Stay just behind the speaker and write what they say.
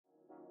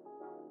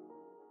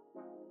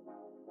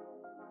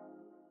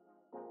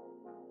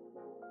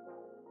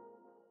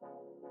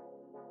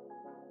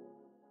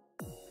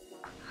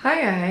Hi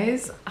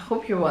guys, I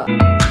hope you're well.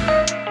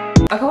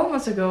 A couple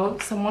months ago,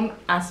 someone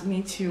asked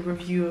me to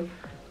review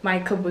my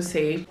kobo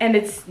sage, and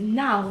it's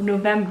now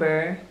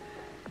November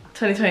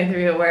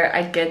 2023 where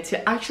I get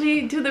to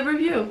actually do the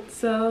review.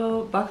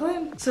 So buckle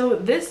in. So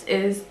this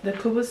is the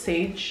kobo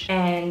sage,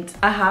 and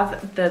I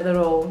have the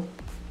little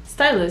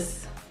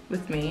stylus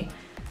with me.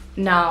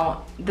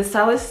 Now, the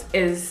stylus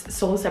is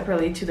sold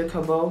separately to the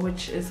kobo,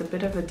 which is a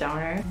bit of a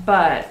downer.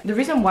 But the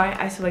reason why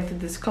I selected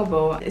this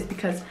kobo is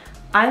because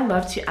I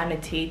love to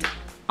annotate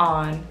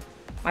on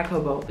my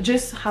kobo.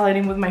 Just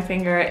highlighting with my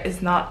finger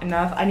is not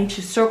enough. I need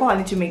to circle, I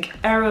need to make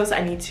arrows,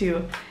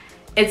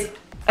 it's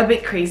a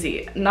bit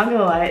crazy. Not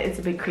gonna lie, it's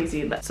a bit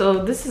crazy.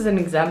 So this is an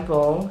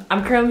example.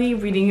 I'm currently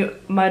reading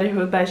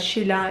Motherhood by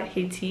Sheila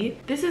Haiti.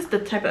 This is the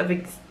type of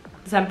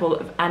example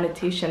of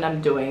annotation I'm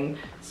doing.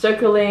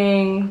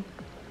 Circling,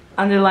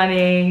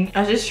 underlining.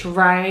 I just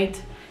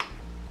write.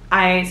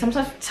 I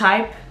sometimes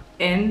type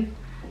in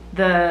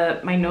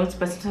my notes,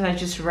 but sometimes I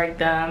just write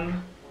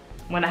them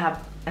when I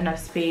have enough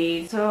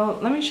space. So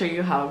let me show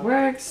you how it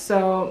works.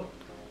 So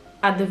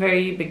at the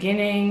very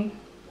beginning,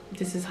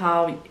 this is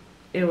how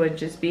it would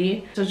just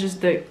be. So just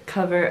the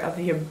cover of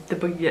the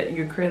book that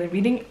you're currently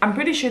reading. I'm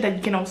pretty sure that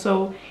you can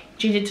also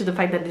change it to the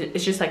fact that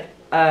it's just like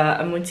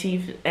a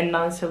motif and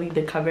not necessarily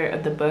the cover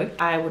of the book.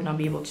 I would not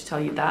be able to tell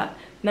you that.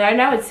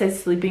 Now it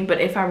says sleeping, but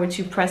if I were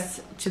to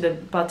press to the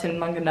button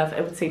long enough,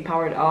 it would say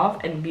powered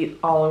off and be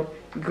all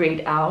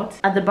grayed out.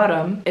 At the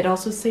bottom, it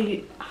also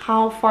say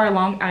how far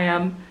along I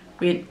am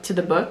to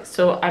the book.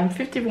 So I'm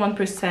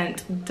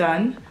 51%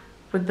 done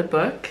with the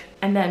book.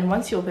 And then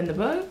once you open the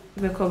book,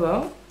 the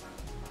kobo,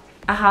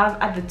 I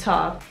have at the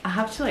top, I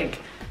have to like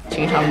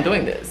change how I'm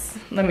doing this.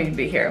 Let me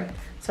be here.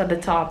 So at the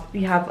top,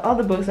 we have all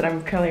the books that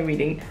I'm currently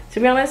reading. To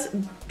be honest,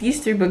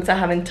 these 3 books I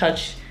haven't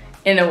touched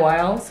in a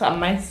while, so I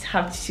might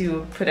have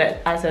to put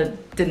it as a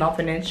did not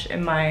finish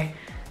in my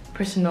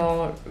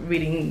personal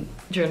reading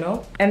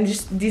journal. And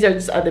these are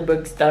just other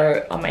books that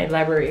are on my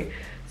library.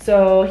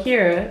 So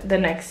here, at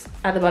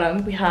the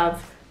bottom, we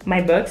have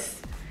my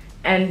books,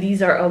 and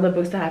these are all the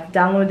books that I've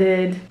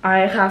downloaded. I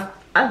have,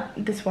 at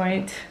this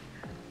point,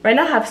 right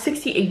now I have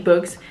 68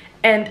 books,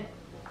 and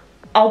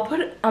I'll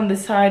put on the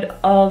side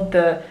all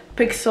the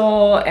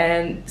pixel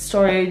and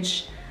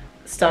storage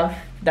stuff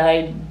that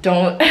I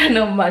don't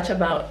know much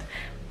about,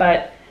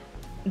 but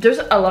there's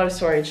a lot of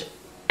storage,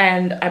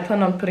 and I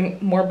plan on putting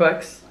more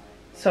books,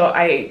 so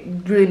I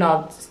really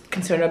not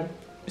concerned of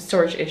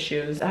storage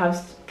issues. I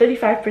have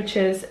 35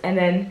 pages, and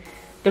then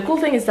the cool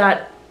thing is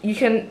that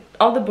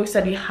all the books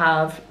that you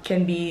have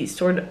can be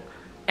stored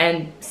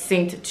and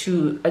synced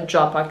to a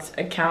Dropbox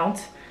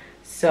account.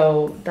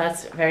 So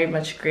that's very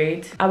much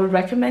great. I would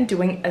recommend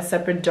doing a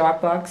separate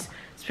Dropbox,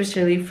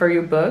 especially for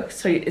your books,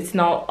 so it's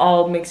not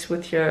all mixed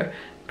with your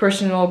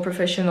personal,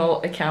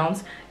 professional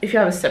accounts. If you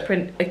have a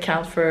separate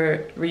account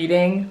for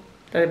reading,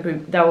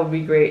 that would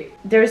be great.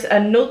 There's a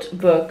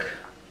notebook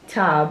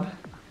tab,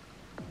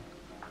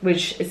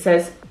 which it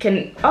says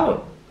we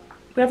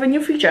have a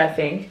new feature, I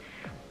think.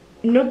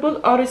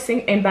 Notebook auto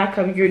sync and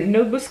backup. Your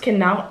notebooks can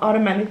now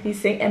automatically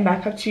sync and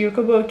backup to your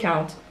kobo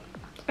account.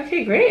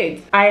 Okay,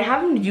 great. I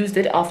haven't used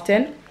it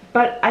often,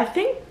 but I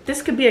think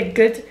this could be a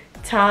good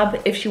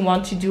tab if you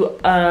want to do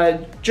a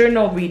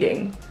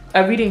reading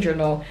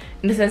journal,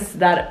 in the sense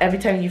that every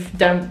time you've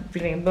done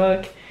reading a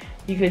book,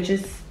 you could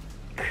just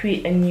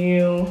create a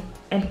new,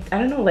 and I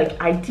don't know, like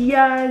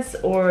ideas,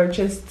 or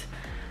just,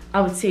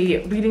 I would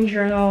say, reading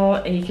journal,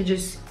 and you could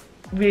just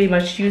really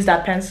much use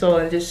that pencil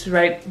and just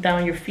write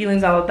down your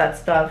feelings, all of that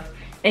stuff.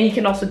 And you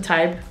can also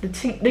type.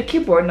 The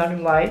keyboard, not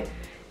gonna lie,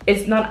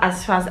 it's not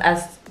as fast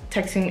as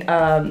texting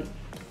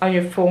on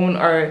your phone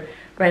or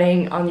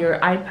writing on your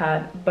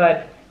iPad,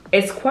 but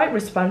it's quite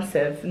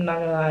responsive, not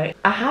gonna lie.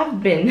 I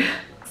have been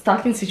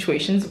stuck in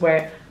situations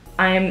where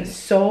I am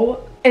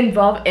so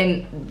involved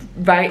in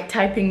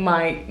typing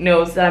my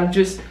notes that I'm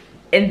just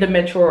in the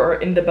metro or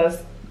in the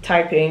bus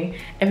typing,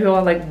 and people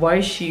are like, why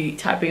is she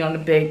typing on a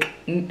big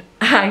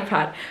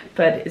iPad?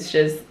 But it's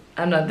just,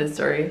 I'm not this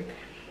story.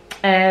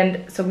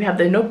 And so we have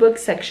the notebook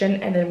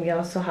section, and then we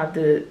also have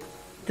the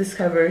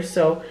discover.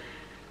 So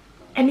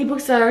any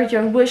books that are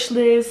your wish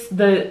list,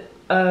 the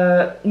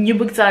new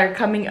books that are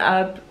coming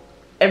up,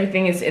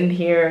 everything is in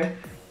here.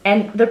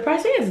 And the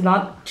pricing is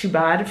not too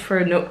bad for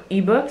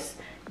ebooks.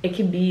 It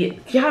can be,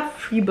 if you have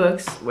free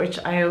books, which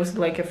I always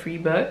like a free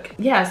book.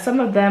 Yeah, some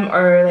of them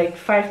are like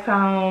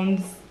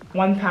 £5,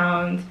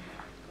 £1.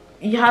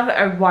 You have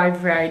a wide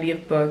variety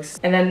of books.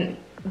 And then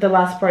the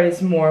last part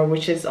is more,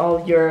 which is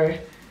all your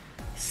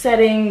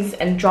settings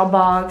and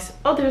Dropbox.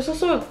 Oh, there's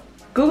also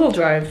Google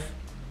Drive.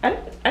 I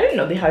didn't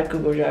know they had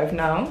Google Drive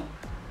now.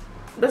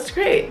 That's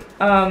great.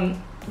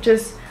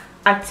 Just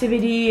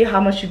activity, how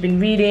much you've been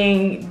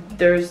reading.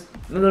 There's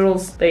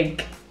little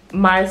like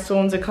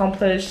milestones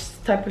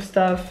accomplished type of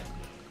stuff.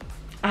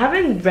 I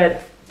haven't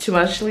read too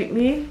much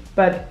lately,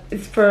 but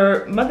it's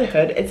for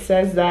motherhood. It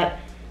says that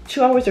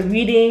 2 hours of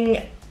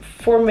reading,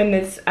 4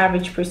 minutes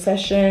average per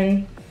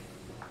session.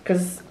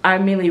 because I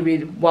mainly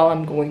read while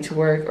I'm going to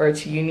work or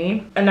to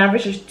uni. An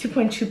average of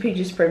 2.2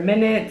 pages per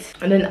minute.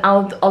 And then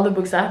out all the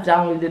books I have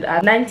downloaded,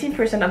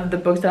 19% of the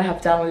books that I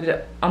have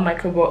downloaded on my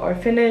kobo are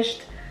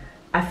finished.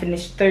 I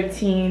finished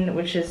 13,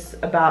 which is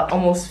about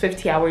almost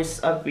 50 hours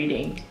of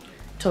reading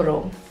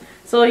total.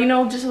 So, you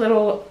know, just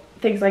little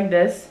things like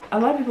this. A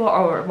lot of people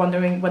are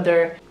wondering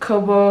whether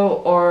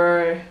kobo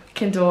or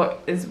Kindle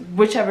is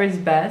whichever is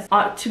best.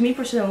 To me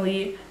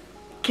personally,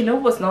 Kindle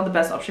was not the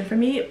best option for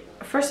me.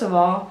 First of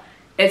all,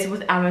 it's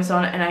with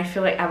Amazon, and I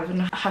feel like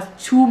Amazon has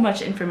too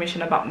much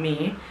information about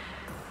me,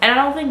 and I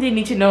don't think they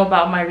need to know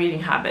about my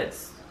reading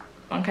habits.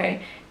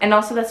 Okay, and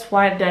also that's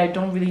why that I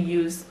don't really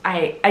use.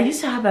 I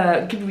used to have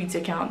a Goodreads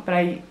account, but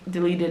I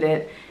deleted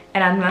it,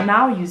 and I'm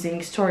now using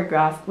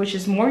Storygraph, which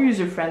is more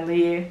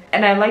user-friendly,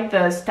 and I like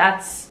the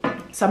stats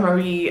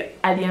summary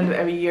at the end of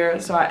every year,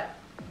 so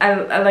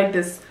I like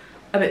this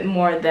a bit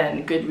more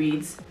than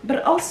Goodreads.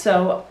 But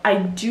also I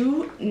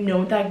do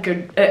know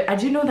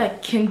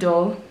that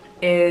Kindle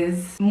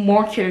is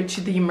more catered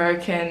to the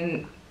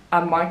American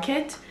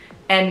market,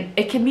 and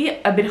it can be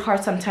a bit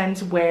hard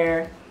sometimes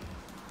where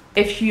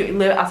if you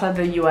live outside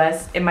the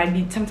US, it might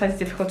be sometimes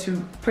difficult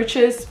to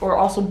purchase or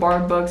also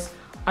borrow books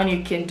on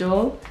your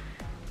Kindle,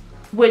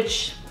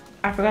 which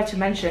I forgot to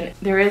mention.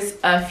 There is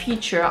a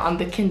feature on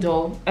the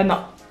Kindle,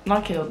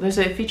 not Kindle, there's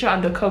a feature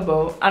on the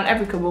kobo, on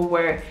every kobo,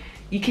 where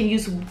you can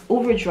use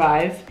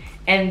Overdrive,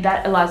 and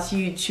that allows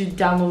you to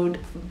download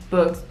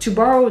books, to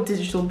borrow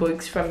digital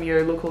books from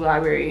your local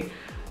library.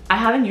 I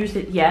haven't used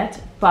it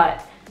yet,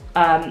 but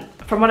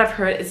from what I've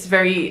heard, it's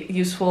very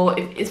useful,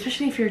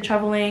 especially if you're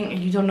traveling and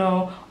you don't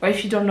know, or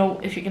if you don't know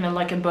if you're gonna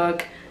like a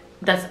book.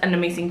 That's an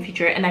amazing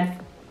feature, and I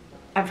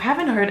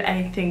haven't heard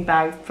anything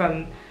back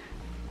from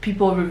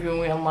people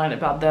reviewing online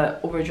about the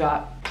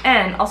Overdrive.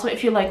 And also,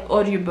 if you like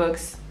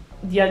audiobooks,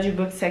 the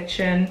audiobook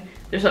section,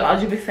 there's an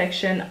audiobook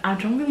section. I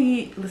don't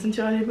really listen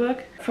to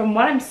audiobook. From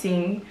what I'm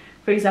seeing,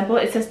 for example,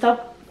 it says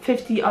top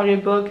 50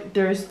 audiobook.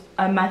 There's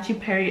a Matthew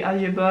Perry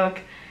audiobook.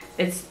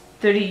 It's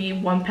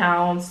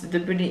 £31. The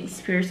Britney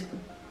Spears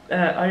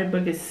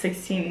audiobook is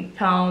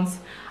 £16.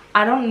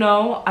 I don't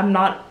know.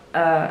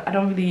 I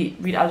don't really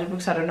read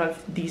audiobooks. I don't know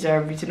if these are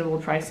reasonable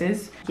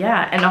prices.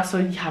 Yeah, and also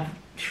you have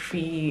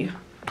free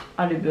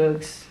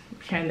audiobooks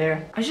here and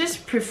there. I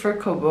just prefer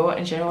kobo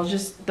in general,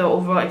 just the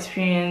overall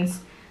experience.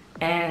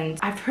 And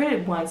I've heard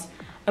it once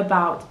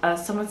about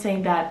someone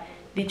saying that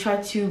they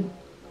tried to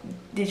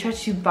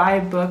buy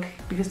a book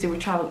because they were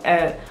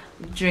traveling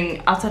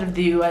during outside of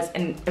the US,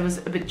 and it was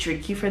a bit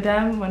tricky for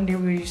them when they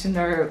were using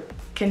their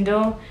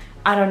Kindle.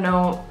 I don't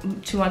know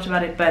too much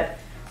about it, but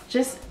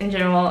just in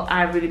general,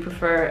 I really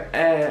prefer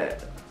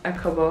a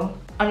kobo.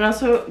 And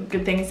also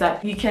good thing is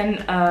that you can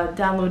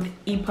download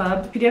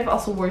epub. PDF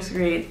also works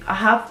great. I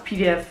have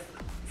PDF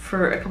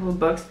for a couple of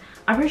books.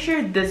 I'm pretty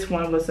sure this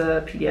one was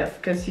a PDF,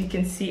 because as you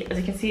can see,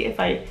 if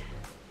I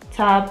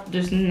tap,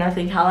 there's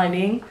nothing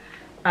highlighting,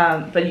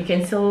 but you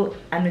can still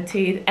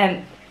annotate.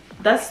 And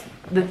that's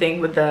the thing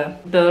with the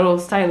little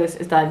stylus,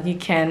 is that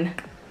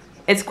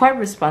it's quite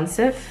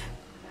responsive,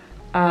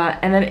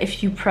 and then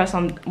if you press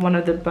on one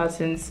of the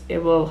buttons,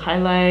 it will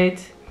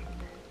highlight,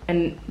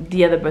 and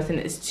the other button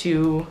is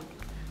to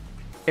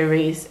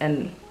erase,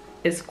 and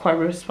it's quite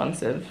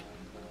responsive.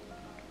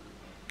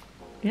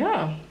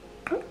 Yeah,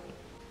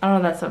 I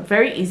don't know, that's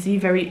very easy,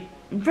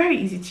 very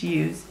easy to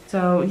use.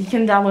 So you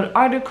can download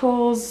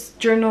articles,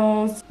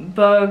 journals,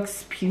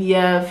 books,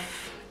 PDF,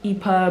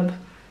 epub.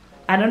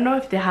 I don't know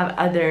if they have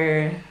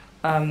other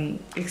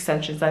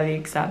extensions that they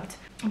accept.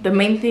 The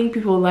main thing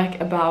people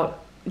like about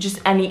just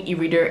any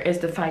e-reader is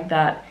the fact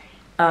that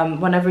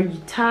whenever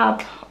you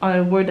tap on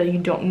a word that you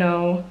don't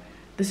know,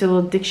 there's a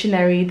little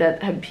dictionary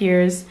that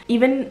appears.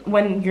 Even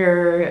when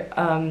you're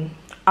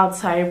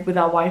outside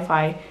without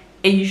Wi-Fi,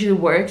 it usually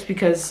works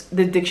because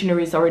the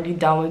dictionary is already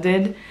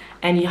downloaded,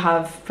 and you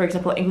have, for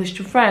example, English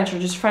to French, or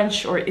just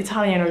French or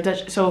Italian or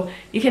Dutch. So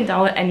you can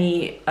download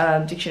any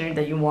dictionary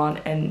that you want,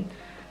 and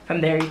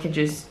from there you can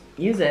just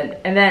use it.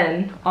 And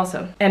then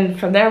also, and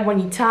from there, when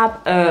you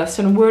tap a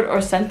certain word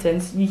or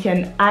sentence, you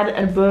can add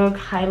a book,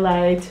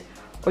 highlight,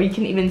 or you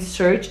can even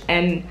search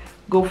and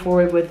go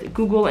forward with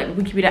Google and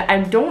Wikipedia.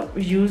 I don't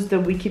use the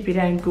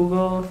Wikipedia and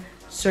Google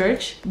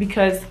search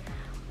because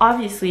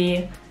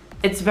obviously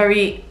it's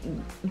very,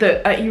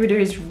 the e-reader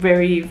is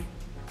very,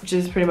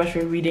 just pretty much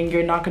for reading.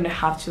 You're not gonna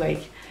have to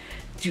like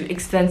do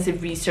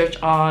extensive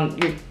research on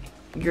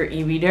your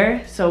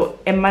e-reader, so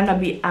it might not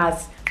be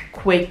as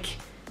quick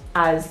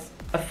as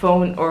a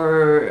phone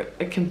or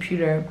a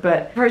computer.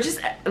 But for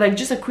just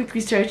a quick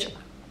research,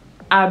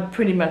 I'm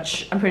pretty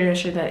much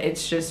sure that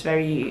it's just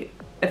very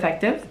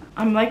effective.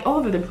 I'm like all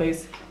over the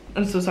place,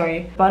 I'm so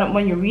sorry. But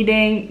when you're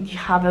reading, you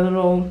have a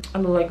little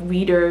like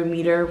reader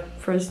meter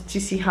first to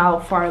see how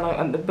far along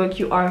on the book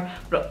you are.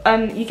 But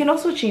you can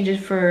also change it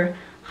for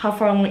how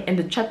far along in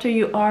the chapter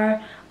you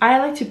are. I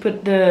like to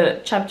put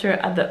the chapter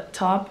at the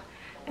top,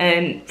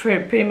 and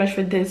pretty much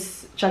for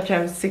this chapter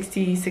I'm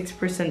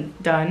 66%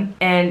 done.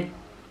 And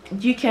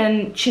you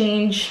can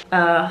change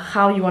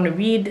how you want to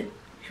read.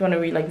 If you you want to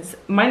read like this.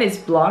 Mine is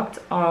blocked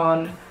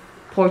on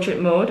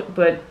portrait mode,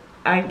 but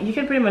you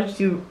can pretty much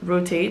do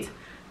rotate.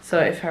 So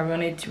if I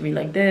wanted to read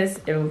like this,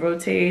 it will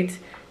rotate.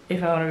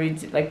 If I want to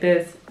read like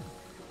this,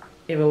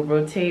 it will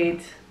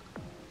rotate.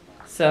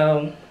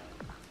 So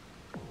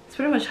it's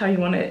pretty much how you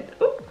want it.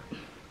 Ooh.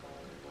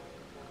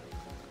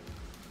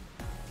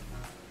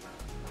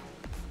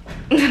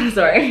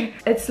 Sorry,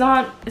 it's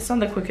not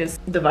the quickest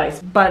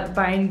device, but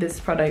buying this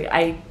product,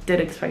 I did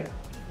expect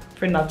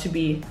for it not to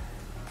be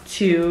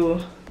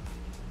too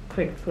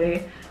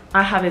quickly.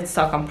 I have it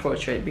stuck on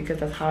portrait because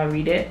that's how I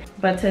read it.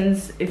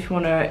 Buttons, if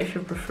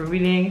you prefer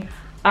reading.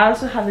 I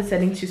also have the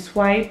setting to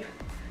swipe.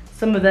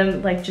 Some of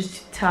them like just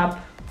to tap.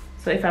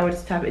 So if I were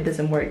to tap, it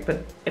doesn't work,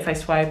 but if I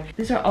swipe,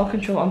 these are all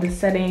controlled on the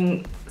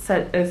setting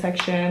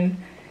section.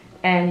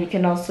 And you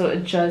can also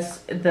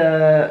adjust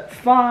the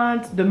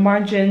font, the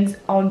margins,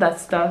 all that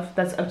stuff.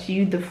 That's up to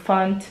you. The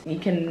font, you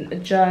can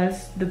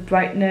adjust the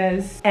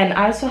brightness. And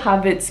I also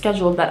have it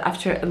scheduled that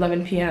after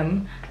 11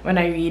 p.m. when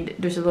I read,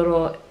 there's a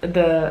little,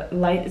 the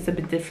light is a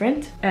bit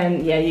different.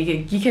 And yeah,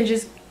 you can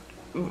just,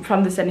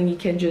 from the setting, you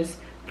can just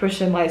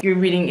personalize your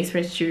reading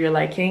experience to your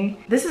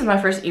liking. This is my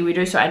first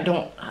e-reader, so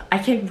I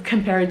can't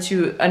compare it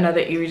to another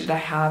e-reader that I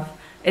have.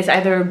 It's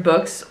either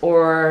books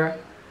or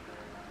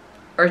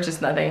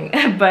just nothing.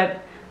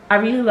 But I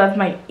really love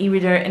my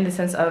e-reader in the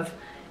sense of,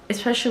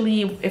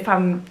 especially if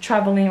I'm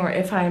traveling or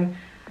if I'm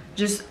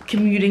just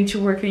commuting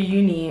to work or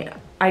uni,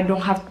 I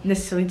don't have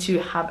necessarily to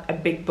have a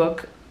big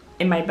book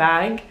in my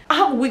bag. I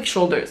have weak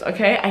shoulders,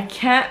 okay? I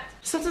can't,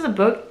 sometimes a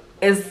book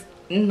is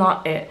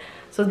not it.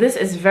 So this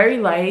is very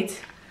light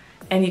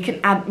and you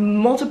can add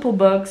multiple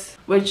books,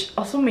 which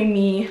also made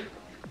me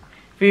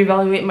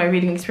reevaluate my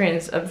reading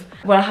experience of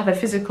when I have a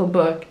physical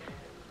book,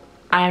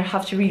 I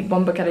have to read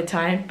one book at a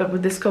time, but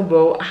with this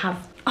kobo,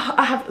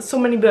 I have so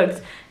many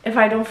books. If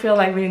I don't feel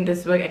like reading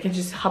this book, I can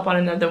just hop on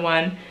another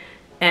one,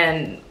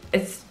 and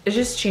it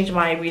just changed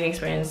my reading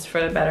experience for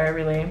the better,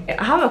 really.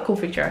 I have a cool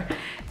feature,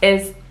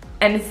 and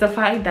it's the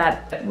fact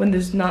that when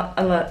there's not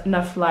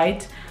enough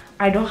light,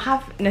 I don't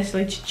have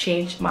necessarily to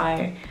change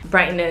my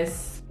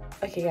brightness.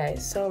 Okay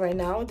guys, so right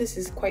now this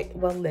is quite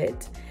well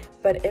lit,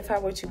 but if I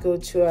were to go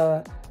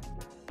to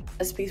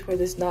a space where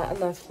there's not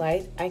enough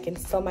light, I can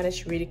still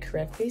manage to read it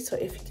correctly. So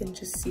if you can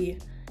just see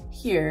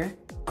here,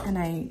 and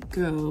I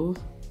go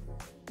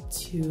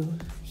to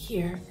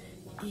here,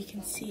 you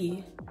can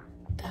see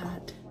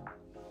that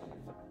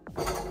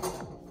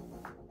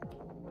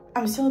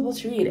I'm still able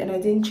to read, and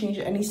I didn't change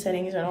any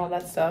settings and all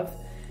that stuff.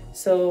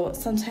 So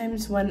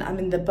sometimes when I'm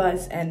in the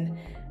bus and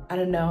I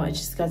don't know, it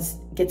just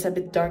gets a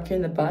bit darker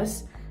in the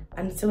bus,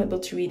 I'm still able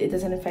to read. It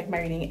doesn't affect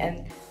my reading,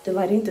 and the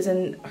lighting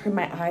doesn't hurt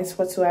my eyes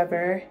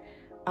whatsoever.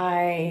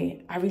 I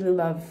really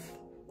love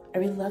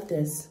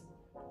this.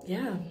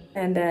 Yeah.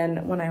 And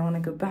then when I want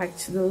to go back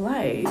to the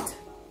light,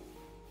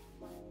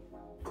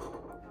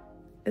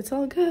 it's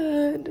all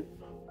good.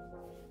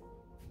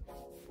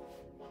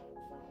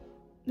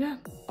 Yeah,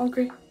 all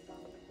great.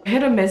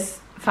 Hit or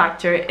miss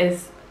factor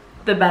is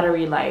the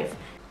battery life.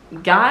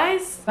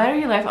 Guys,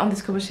 battery life on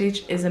this kobo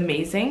stage is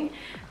amazing,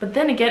 but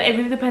then again, it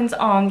really depends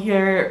on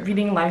your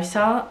reading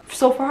lifestyle.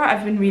 So far,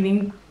 I've been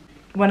reading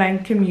when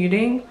I'm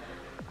commuting,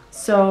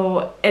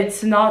 so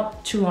it's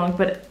not too long,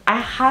 but I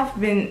have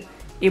been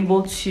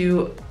able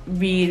to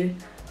read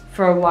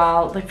for a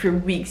while, like for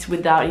weeks,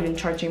 without even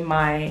charging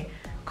my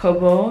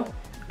kobo.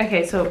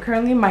 Okay, so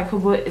currently my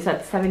kobo is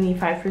at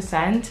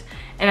 75%,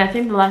 and I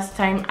think the last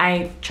time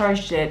I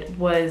charged it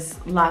was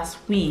last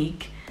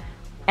week.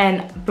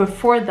 And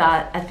before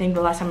that, I think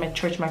the last time I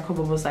charged my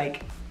kobo was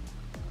like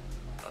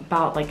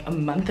about like a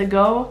month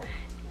ago,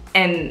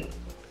 and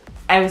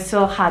I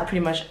still had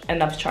pretty much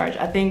enough charge.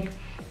 I think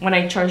when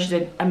I charged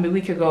it a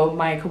week ago,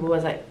 my kobo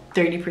was like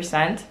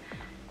 30%.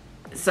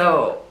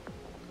 So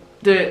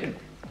the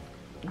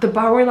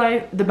battery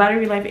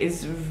life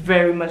is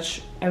very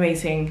much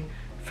amazing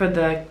for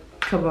the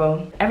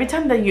kobo. Every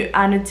time that you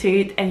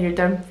annotate and you're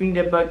done reading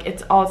the book,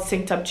 it's all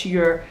synced up to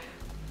your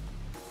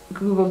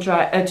Google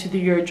Drive,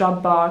 your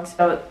Dropbox.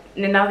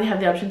 Now they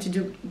have the option to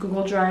do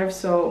Google Drive,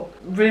 so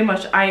really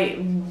much, I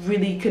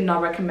really could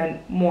not recommend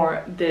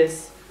more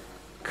this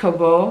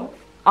kobo.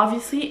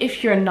 Obviously,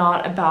 if you're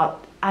not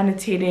about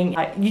annotating,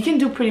 you can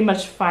do pretty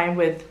much fine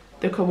with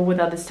the kobo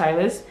without the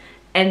stylus,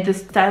 and the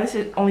stylus,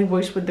 it only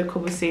works with the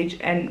kobo sage,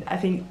 and I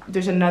think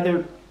there's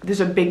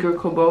a bigger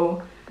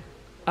kobo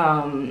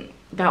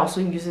that also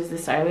uses the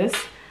stylus.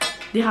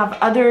 They have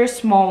other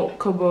small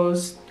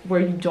kobos where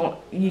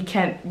you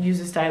can't use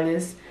a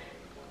stylus,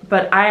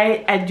 but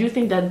I do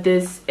think that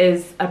this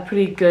is a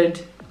pretty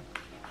good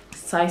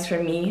size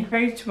for me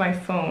compared to my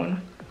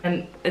phone,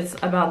 and it's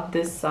about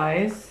this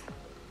size,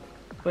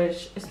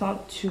 which is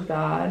not too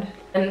bad.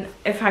 And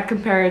if I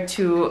compare it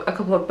to a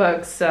couple of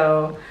books,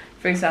 so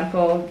for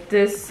example,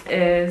 this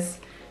is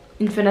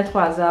Infinite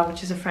Hasard,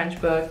 which is a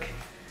French book.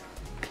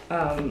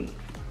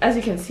 As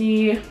you can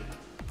see,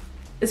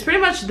 it's pretty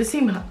much the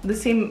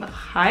same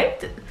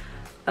height.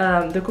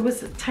 The kobo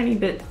is a tiny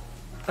bit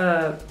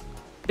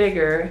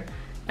bigger,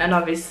 and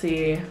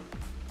obviously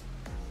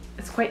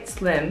it's quite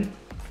slim.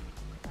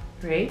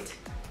 right?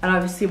 And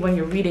obviously when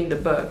you're reading the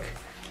book,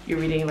 you're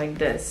reading like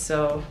this.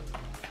 So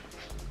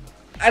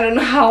I don't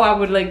know how I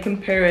would like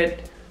compare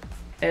it.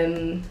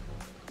 And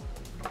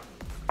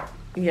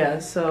yeah,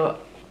 so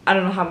I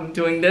don't know how I'm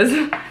doing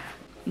this.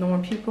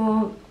 Normal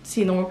People,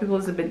 see, Normal People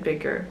is a bit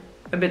bigger,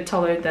 a bit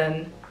taller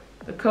than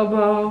the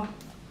Kobo.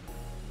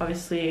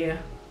 Obviously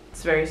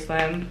it's very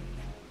slim,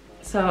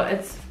 so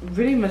it's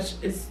really much,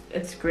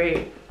 it's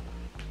great.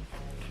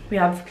 We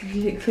have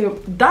clear.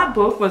 That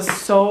book was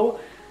so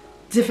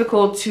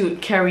difficult to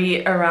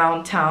carry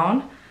around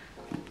town.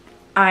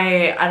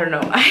 I don't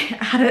know, I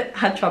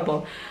had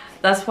trouble.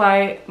 That's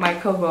why my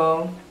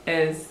Kobo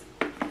is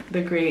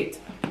a great,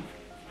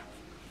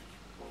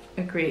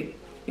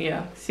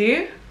 yeah,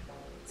 see?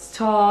 It's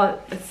tall,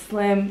 it's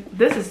slim,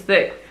 this is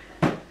thick.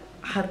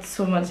 I had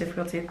so much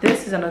difficulty.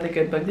 This is another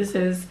good book. This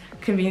is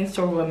Convenience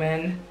Store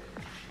Woman.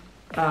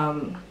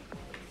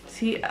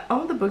 See,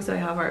 all the books that I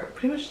have are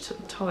pretty much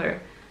taller.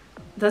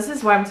 This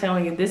is why I'm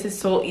telling you, this is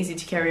so easy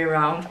to carry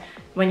around.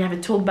 When you have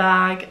a tote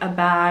bag,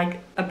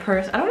 a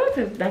purse. I don't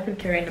know if that could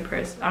carry in a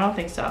purse. I don't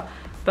think so.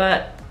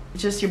 But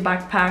just your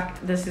backpack,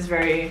 this is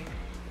very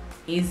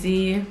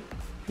easy.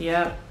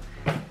 Yeah.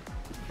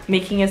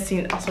 Making a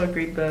Scene, also a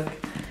great book,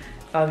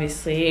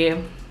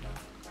 obviously.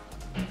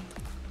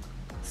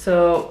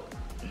 So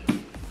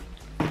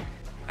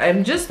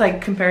I'm just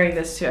like comparing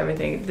this to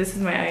everything. This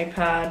is my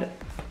iPad.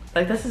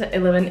 Like, this is an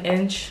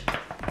 11-inch.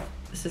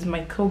 This is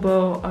my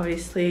Kobo,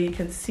 obviously, you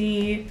can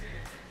see.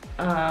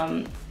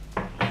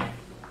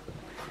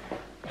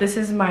 This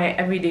is my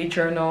everyday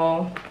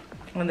journal,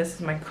 and this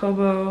is my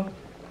Kobo.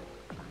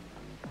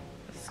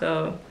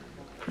 So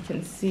you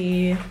can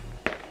see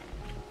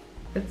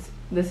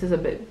this is a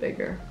bit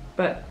bigger,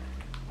 but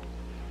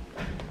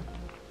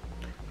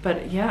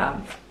yeah,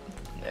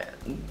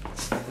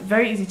 it's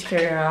very easy to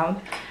carry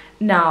around.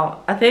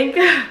 Now I think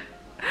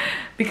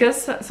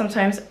because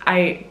sometimes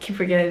I keep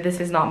forgetting this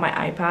is not my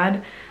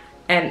iPad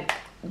and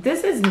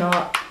this is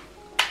not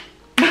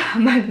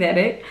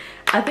magnetic.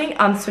 I think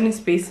on certain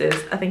spaces,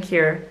 I think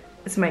here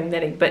it's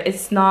magnetic, but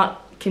it's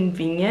not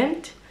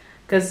convenient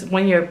because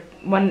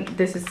when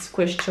this is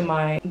squished to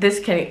my, this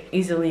can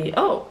easily,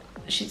 oh,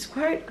 she's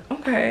quite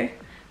okay.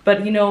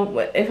 But you know,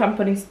 if I'm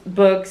putting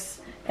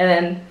books and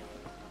then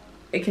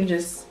it can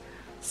just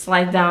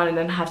slide down and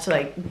then have to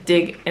like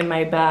dig in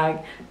my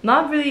bag.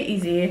 Not really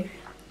easy.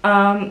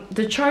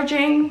 The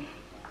charging,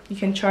 you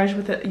can charge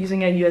with it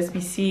using a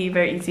USB-C,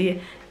 very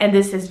easy. And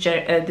this is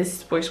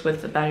this works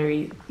with a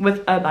battery.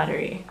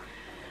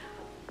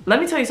 Let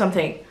me tell you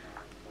something.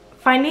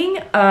 Finding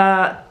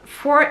a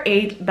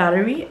 4A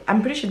battery,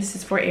 I'm pretty sure this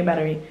is 4A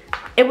battery.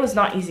 It was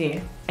not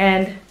easy.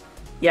 And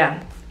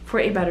yeah,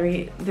 4A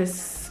battery,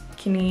 this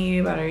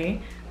skinny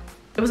battery,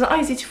 it was not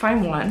easy to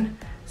find one.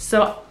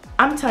 So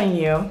I'm telling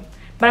you,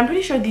 but I'm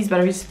pretty sure these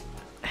batteries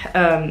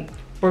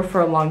work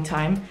for a long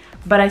time.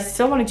 But I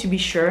still wanted to be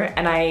sure,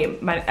 and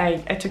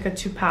I took a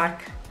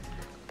 2-pack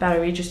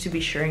battery just to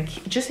be sure,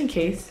 just in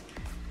case.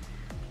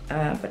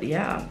 But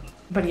yeah,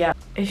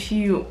 if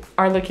you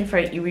are looking for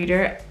an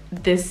e-reader,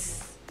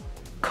 this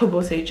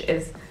Kobo Sage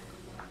is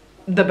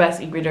the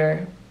best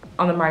e-reader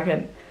on the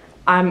market.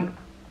 I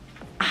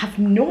have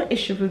no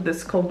issue with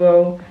this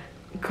Kobo.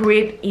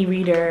 Great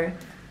e-reader.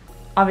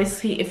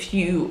 Obviously, if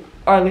you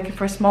are looking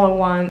for a smaller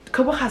one,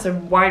 Kobo has a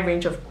wide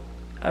range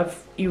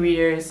of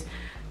e-readers.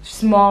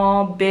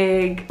 Small,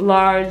 big,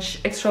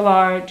 large, extra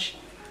large,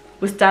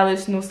 with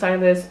stylus, no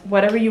stylus,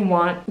 whatever you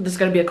want, there's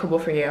gonna be a Kobo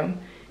for you.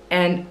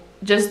 And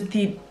just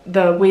the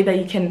way that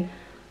you can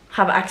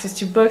have access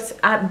to books,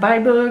 buy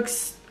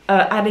books,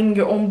 adding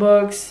your own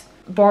books,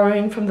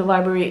 borrowing from the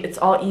library, it's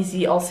all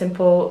easy, all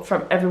simple,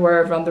 from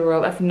everywhere around the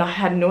world. I've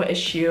had no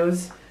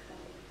issues.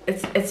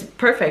 It's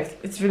perfect.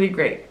 It's really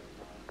great.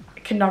 I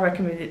could not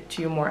recommend it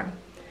to you more.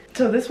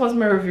 So this was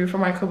my review for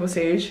my Kobo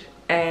Sage,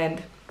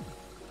 and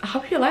I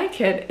hope you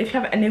like it. If you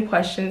have any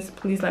questions,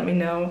 please let me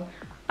know.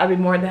 I'll be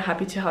more than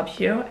happy to help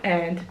you.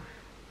 And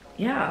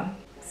yeah,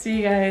 see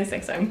you guys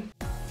next time.